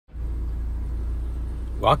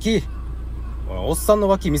脇、ほらおっさんの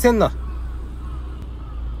脇見せんな。ほ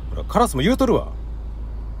らカラスも言うとるわ。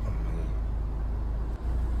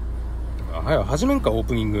はよ始めんかオー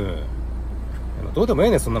プニング。どうでもええ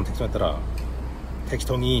ねん、そんなの適当やったら。適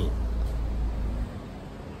当に。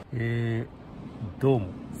どうも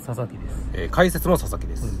佐々木です。解説も佐々木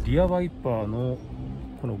です。リアワイパーの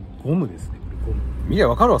このゴムですね。これゴム見りゃ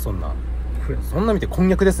わかるわ、そんな。そんな見てこん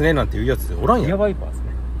にゃくですねなんて言うやつおらんやん。リアワイパーですね。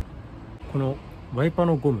このワイパー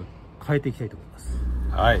のゴム変えていきたいと思います。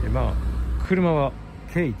はい。まあ車は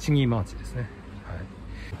K12 マーチですね。は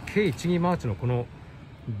い、K12 マーチのこの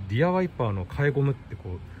リアワイパーの替えゴムって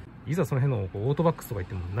いざその辺のオートバックスとか行っ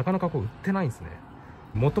てもなかなか売ってないんですね。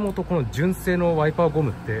もともとこの純正のワイパーゴ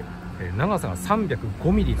ムって長さが 305mm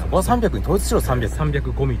なんです、ね。そこは300に統一しろ。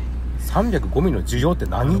305mm。305mmの需要って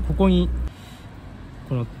何？ここに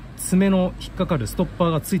この爪の引っかかるストッパ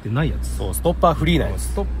ーがついてないやつ。そう、ストッパーフリーなやつ。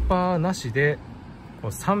ストッパーなしでこ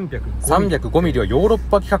の305mmはヨーロッ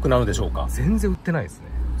パ規格なのでしょうか。全然売ってないですね。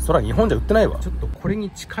そら日本じゃ売ってないわ。ちょっとこれに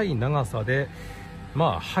近い長さで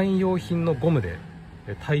汎用品のゴムで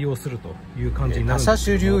対応するという感じになるんですけども、他車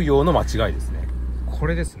種流用の間違いですね。こ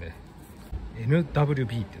れですね。 NWB っ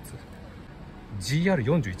てやつ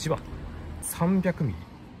GR41 番 300mm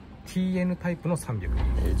TN タイプの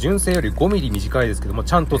 300mm、純正より 5mm 短いですけども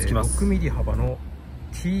ちゃんとつきます。 6mm 幅の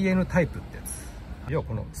TN タイプってやつ、要は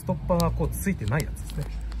このストッパーがついてないやつですね。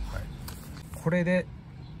はい、これで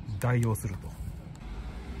代用すると。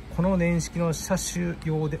この年式の車種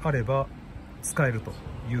用であれば使えると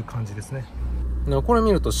いう感じですね。これ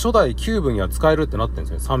見ると初代キューブには使えるってなってるん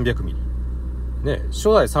ですよね。 300mm ね、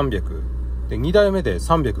初代300で2代目で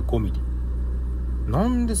 305mm。 な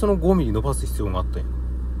んでその 5mm 伸ばす必要があったんや。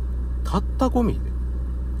たった 5mm で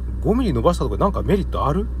 5mm 伸ばしたとこでなんかメリット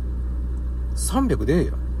ある？ 300 でええ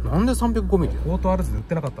やん。なんで 305mm で。オートアルズで売っ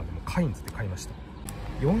てなかったんでもうカインズで買いました。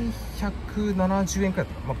470円くらい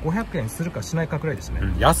だったかな、500円するかしないかくらいですね。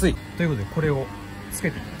安いということでこれをつけ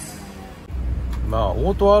ていきます。オ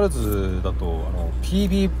ートアルズだと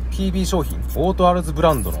PB 商品、オートアルズブ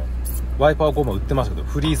ランドのワイパーゴム売ってましたけど、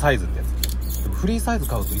フリーサイズってやつ。でもフリーサイズ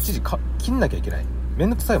買うと一時切んなきゃいけない。めん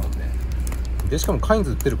どくさいもんね。でしかもカイン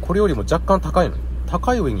ズ売ってるこれよりも若干高いのに、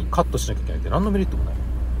高い上にカットしなきゃいけないって何のメリットもない。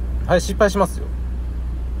はい、失敗しますよ。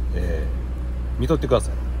見とってくだ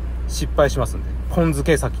さい。失敗しますんで。ポン漬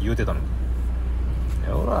けさっき言うてたのに。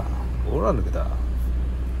ほら抜けた。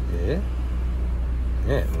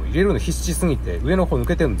ね、もう入れるの必死すぎて上の方抜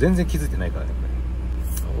けてるの全然気づいてないからね、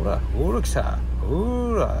これ。ほら来た。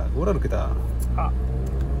ほら抜けた。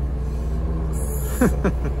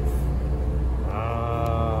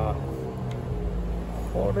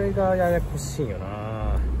これがややこしいよ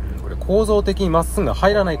な。これ構造的にまっすぐが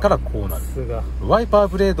入らないからこうなる。ワイパー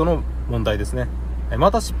ブレードの問題ですね。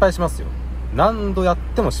また失敗しますよ。何度やっ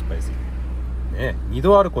ても失敗するね。2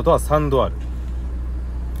度あることは3度ある。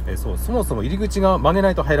そもそも入り口が曲げな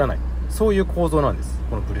いと入らない、そういう構造なんです、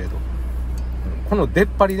このブレード。この出っ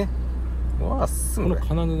張りね、すぐこの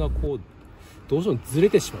金具がどうしてもずれ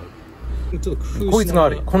てしまう。ちょっと工夫しながらこいつが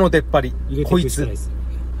悪い。この出っ張り、こいつ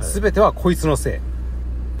全てはこいつのせい。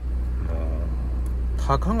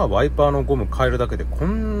たかがワイパーのゴム変えるだけでこ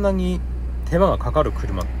んなに手間がかかる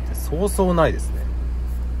車ってそうそうないですね。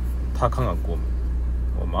たかがゴム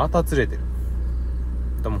またずれてる。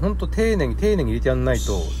でも本当丁寧に入れてやんない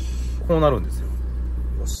とこうなるんですよ。よ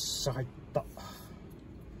っしゃ、入った。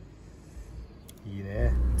いい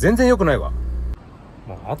ね。全然良くないわ。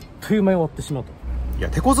あっという間に終わってしまうと。いや、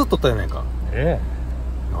手こずっとったじゃないか。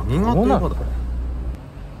何があっという間だ。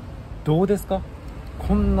どうですか？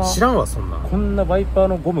こんな知らんわ、そんな。こんなワイパー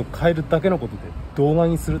のゴム変えるだけのことで動画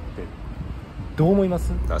にするってどう思いま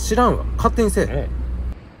す？知らんわ、勝手にせえ。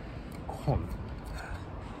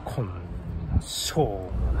こんなしょ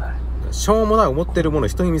うもない思ってるものを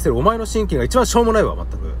人に見せるお前の神経が一番しょうもないわ。全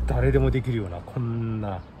く誰でもできるようなこん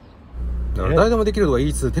な。だから誰でもできるとか言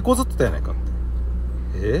いつつ手こずってたやないかっ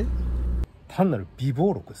て。単なる備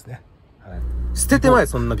忘録ですね。捨ててまえ、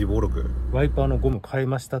そんな備忘録。ワイパーのゴム変え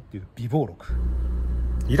ましたっていう備忘録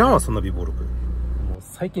いらんわ、そんな備忘録。もう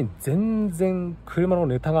最近全然車の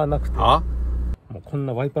ネタがなくて、もうこん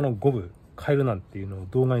なワイパーのゴム変えるなんていうのを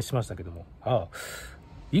動画にしましたけども、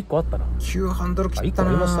1個あったな。急ハンドル切った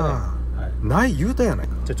な。1個ありましたね。ない言うたやない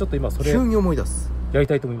か。じゃあちょっと今それ急に思い出す。やり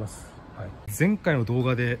たいと思います。前回の動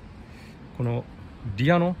画でこのリ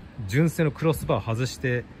アの純正のクロスバー外し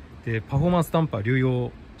てでパフォーマンスダンパー流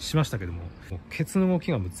用しましたけども、ケツの動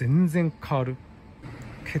きがもう全然変わる。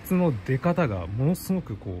ケツの出方がものすご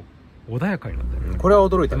く穏やかになったよね。これは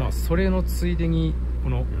驚いたね。それのついでにこ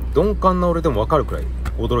の鈍感な俺でも分かるくらい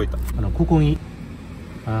驚いた。ここに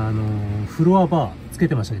フロアバーつけけ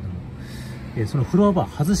てましたけども、そのフロアバ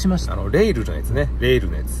ー外しました。レールのやつね、レー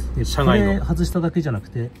ルのやつ。社外の。これ外しただけじゃなく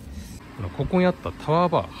て、ここにあったタワ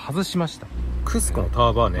ーバー外しました。クスコのタ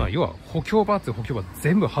ワーバーね。要は補強パーツ、補強バー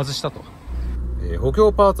全部外したと。補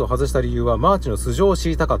強パーツを外した理由はマーチの素性を知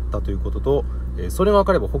りたかったということと、それが分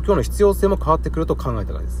かれば補強の必要性も変わってくると考え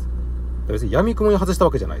たからです。別に闇雲に外した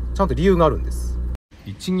わけじゃない。ちゃんと理由があるんです。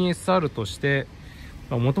12SR として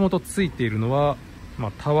もともとついているのは、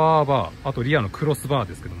タワーバー、あとリアのクロスバー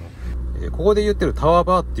ですけども、ここで言ってるタワー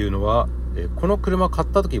バーっていうのは、この車買っ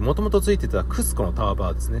た時もともとついてたクスコのタワー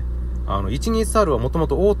バーですね。12SR はもとも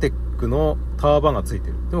とオーテックのタワーバーがついて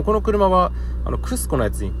る。でもこの車はクスコの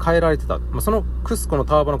やつに変えられてた。そのクスコの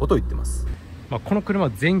タワーバーのことを言ってます。この車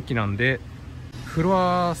は前期なんでフロ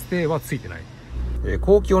アステーはついてない。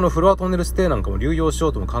後期用のフロアトンネルステーなんかも流用しよ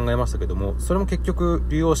うとも考えましたけども、それも結局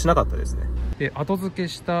流用しなかったですね。で、後付け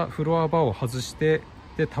したフロアバーを外して、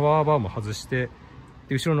でタワーバーも外して、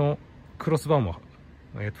で後ろのクロスバーも、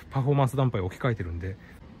パフォーマンスダンパーに置き換えてるんで、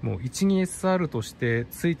もう 12SR として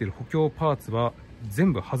ついてる補強パーツは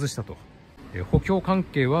全部外したと。補強関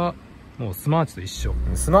係はもうスマーチと一緒。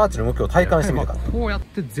スマーチの動きを体感してみたかった。こうやっ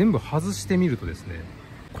て全部外してみるとですね、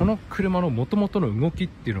この車の元々の動きっ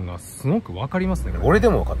ていうのがすごく分かりますね。俺で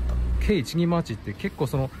も分かった。K12 マーチって結構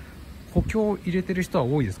その補強を入れてる人は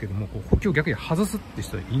多いですけども、補強を逆に外すって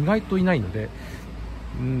人は意外といないので、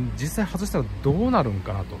実際外したらどうなるん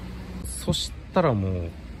かなと。そしたらも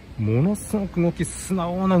うものすごく動き、素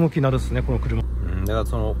直な動きになるですね、この車。だから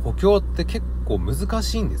その補強って結構難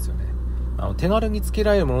しいんですよね。手軽につけ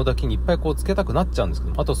られるものだけにいっぱいこうつけたくなっちゃうんですけ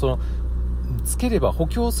ど、あとそのつければ補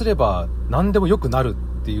強すれば何でも良くなる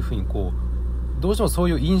っていう風にこうどうしてもそう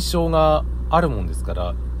いう印象があるもんですか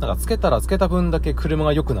ら、なんかつけたらつけた分だけ車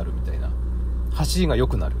が良くなるみたいな、走りが良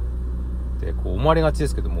くなるってこう思われがちで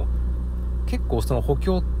すけども、結構その補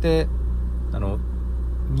強って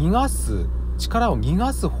力を逃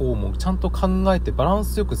がす方もちゃんと考えてバラン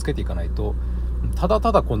スよくつけていかないと、ただ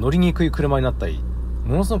ただこう乗りにくい車になったり、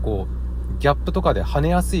ものすごくこうギャップとかで跳ね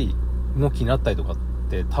やすい動きになったりとかっ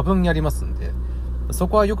て多分にありますんで、そ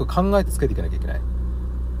こはよく考えてつけていかなきゃいけない。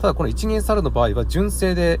ただこの 12SR の場合は純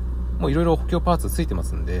正でもういろいろ補強パーツついてま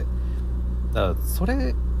すんで、だから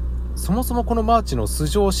そもそもこのマーチの素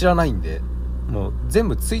性を知らないんで、もう全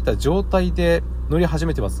部ついた状態で乗り始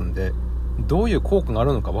めてますんで、どういう効果があ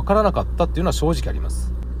るのかわからなかったっていうのは正直ありま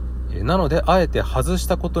す。なのであえて外し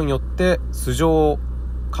たことによって素性を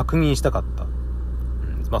確認したかった。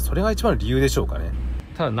それが一番の理由でしょうかね。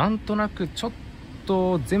ただなんとなくちょっ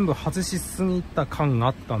と全部外しすぎた感が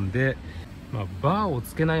あったんで、バーを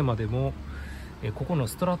つけないまでもここの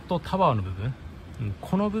ストラットタワーの部分、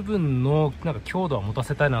この部分のなんか強度は持た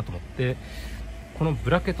せたいなと思って、このブ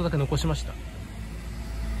ラケットだけ残しました。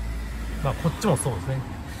こっちもそうですね。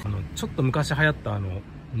ちょっと昔流行った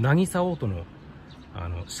渚オートの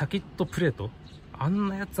シャキッとプレート、あん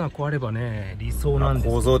なやつが壊ればね理想なんです。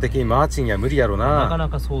構造的にマーチには無理やろな。なかな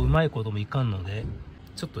かそううまいこともいかんので、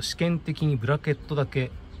ちょっと試験的にブラケットだ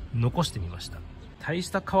け残してみました。大し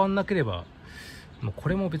た変わんなければもうこ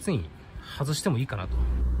れも別に外してもいいかな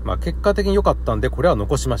と。結果的に良かったんでこれは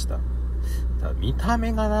残しました。ただ見た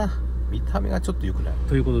目がちょっと良くない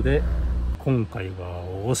ということで今回は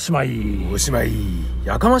おしまい。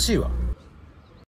やかましいわ。